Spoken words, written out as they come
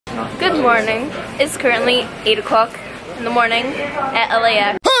Good morning. It's currently 8 o'clock in the morning at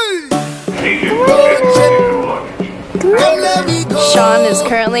LAX. Sean is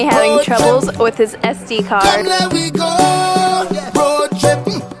currently having troubles with his SD card.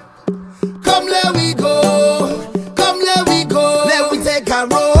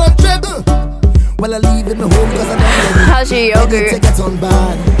 How's your yogurt?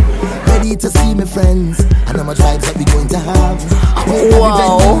 Ready to see my friends, and how much vibes that we going to have.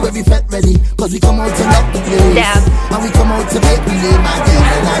 Whoa. Every fat ready, cause we come out to lock the place. Dab. And we come out to make the name again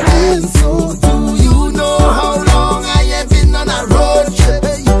and again. So do you know how long I have been on a road trip?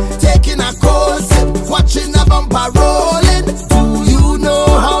 Taking a course, watching a bumper rolling. Do you know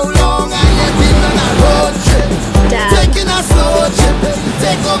how long I have been on a road trip? Dab. Taking a slow trip,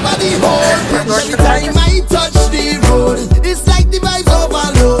 take over the whole trip. Every time I touch the road, it's like the vibes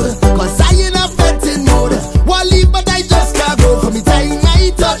overload. Cause I in a fetting mode. Wally, but I just can't go. From the time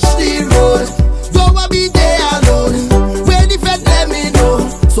I touch the road, don't I be there alone. When the fed let me know.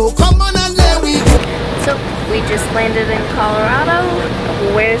 So come on and then we go. So we just landed in Colorado.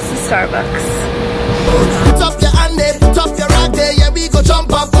 Where's the Starbucks? Put up your hand there, put up your rag there. Yeah, we go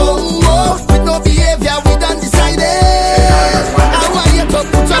jump up, oh. With no behavior, we done decided. I want you to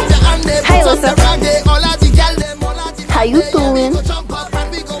put up your hand there, put up your rag there. All of the gal them, all of the How you doing? jump up and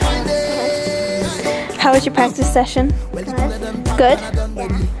we go wind it. How was your practice session? Good?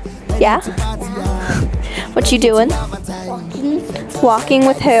 Yeah? What you doing? Walking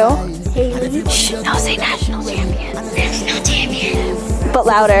with who? Haley. Shh, no, say national champion. National champion. But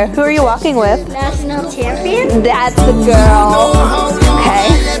louder. Who are you walking with? National champion? That's the girl. Okay.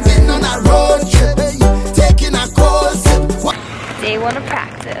 Day one of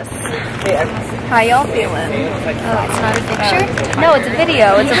practice. How y'all feeling? Oh, it's not a picture? No, it's a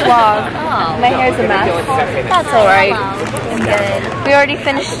video. It's a vlog. My hair's a mess. That's alright. I'm good. We already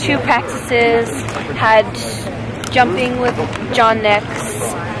finished 2 practices. Had jumping with John Nix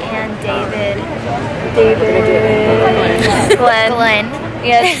and Glenn.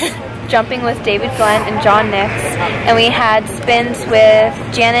 Yes, jumping with David Glenn and John Nix. And we had spins with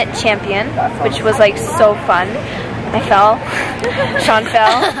Janet Champion, which was like so fun. I fell. Sean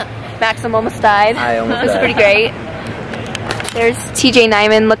fell. Maxim almost died. It was pretty great. There's TJ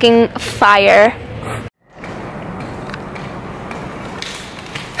Nyman looking fire.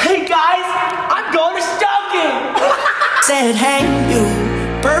 Hey guys, I'm going to Stoking! Said hey you,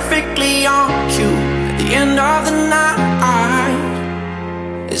 perfectly on cue at the end of the night.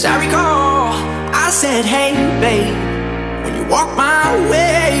 As I recall, I said hey babe, when you walked my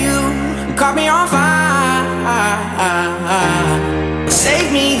way you caught me on fire.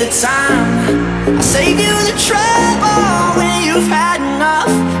 Save me the time, I'll save you the trouble when you've had enough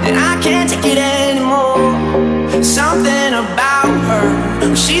and I can't take it anymore. Something about her,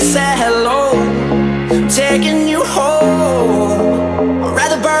 when she said hello, I'm taking you home. I'd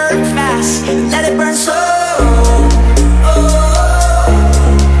rather burn fast than let it burn slow.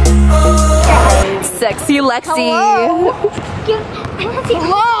 Sexy Lexi.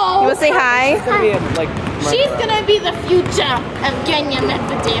 Hello. You wanna say hi? She's gonna be the future of Kenya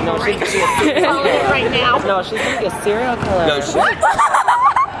Medvedev right now. No, she's gonna be a serial killer.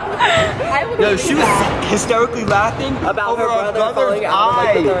 No, she was hysterically laughing about her brother falling out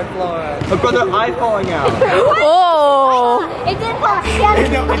on the 3rd floor. Her brother's eye falling out. Oh! It didn't fall out.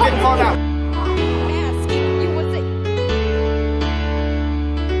 No, it didn't fall out.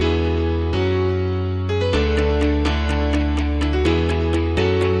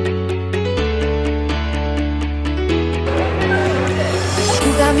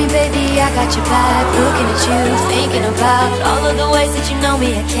 Baby, I got your back, looking at you, thinking about all of the ways that you know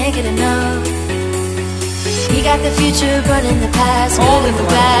me, I can't get enough. We got the future, but in the past, good and the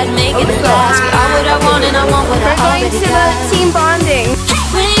bad, making it last. We are what I want and I want what I already got. We're going to the team bonding.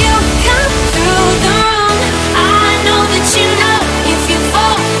 When you come through the room, I know that you know if you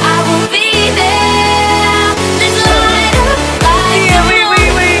fall, I will be there. Let's light up like the moon.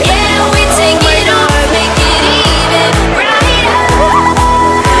 Yeah, we take it on, make it even brighter.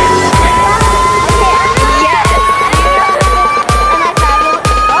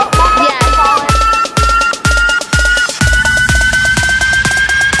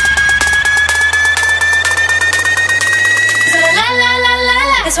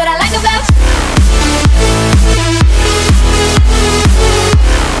 That's what I like about you.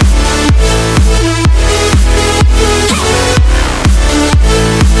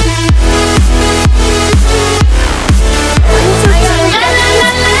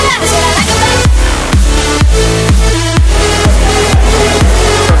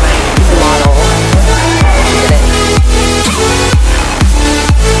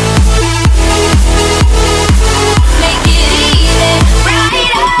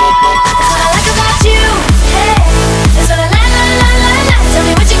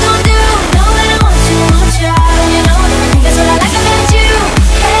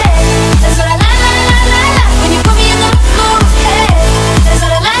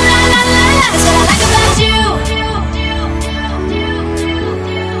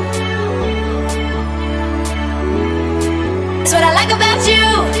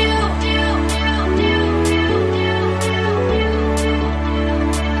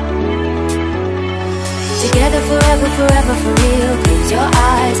 will forever for real. Close your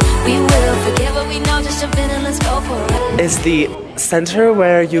eyes, we will forget what we know. Just jump in and let's go for it. Is the center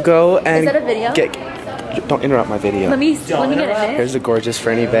where you go and Is that a video? don't interrupt my video. Let me get it. Here's the gorgeous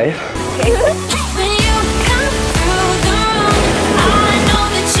Fernie Bay. When you come through the room, I know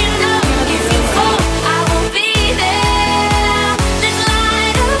that you know. If you fall, I will be there. Let's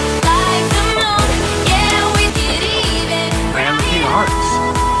light up like the moon. Yeah, we get even. I am the King of Hearts.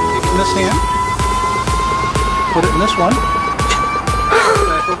 Take it in this hand. Put it in this one.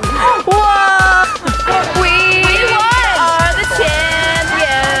 Whoa! We are the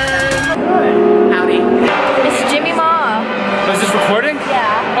champions. Howdy. It's Jimmy Ma. Is this recording?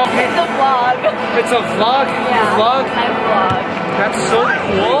 Yeah. Oh, It's a vlog. it's a vlog? Yeah. Vlog? I vlog. That's so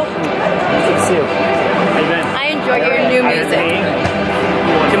cool. I enjoy your new music.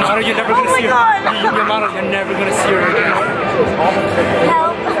 Your model, you're never gonna see her. Your model, you're never gonna see her again.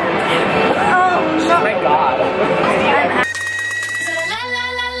 Help. Oh no. My God. La la la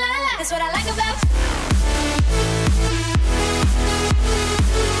la la. That's what I like about.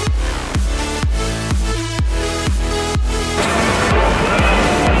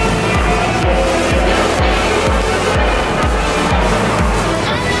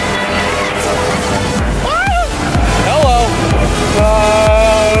 Hello.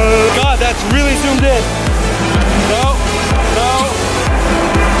 God, that's really zoomed in. No.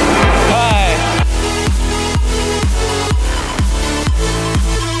 Hi.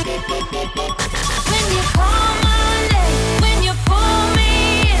 When you call my name, when you pull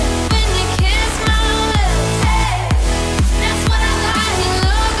me in, when you kiss my lips, hey, that's what I like. You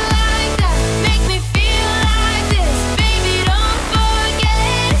look like that, make me feel like this, baby, don't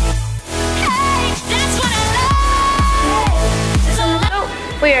forget. Hey, that's what I like. So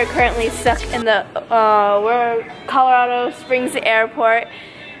We are currently stuck in the we're Colorado Springs Airport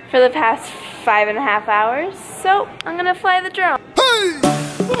for the past 5.5 hours. So I'm gonna fly the drone. Hey!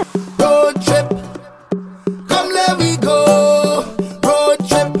 Don't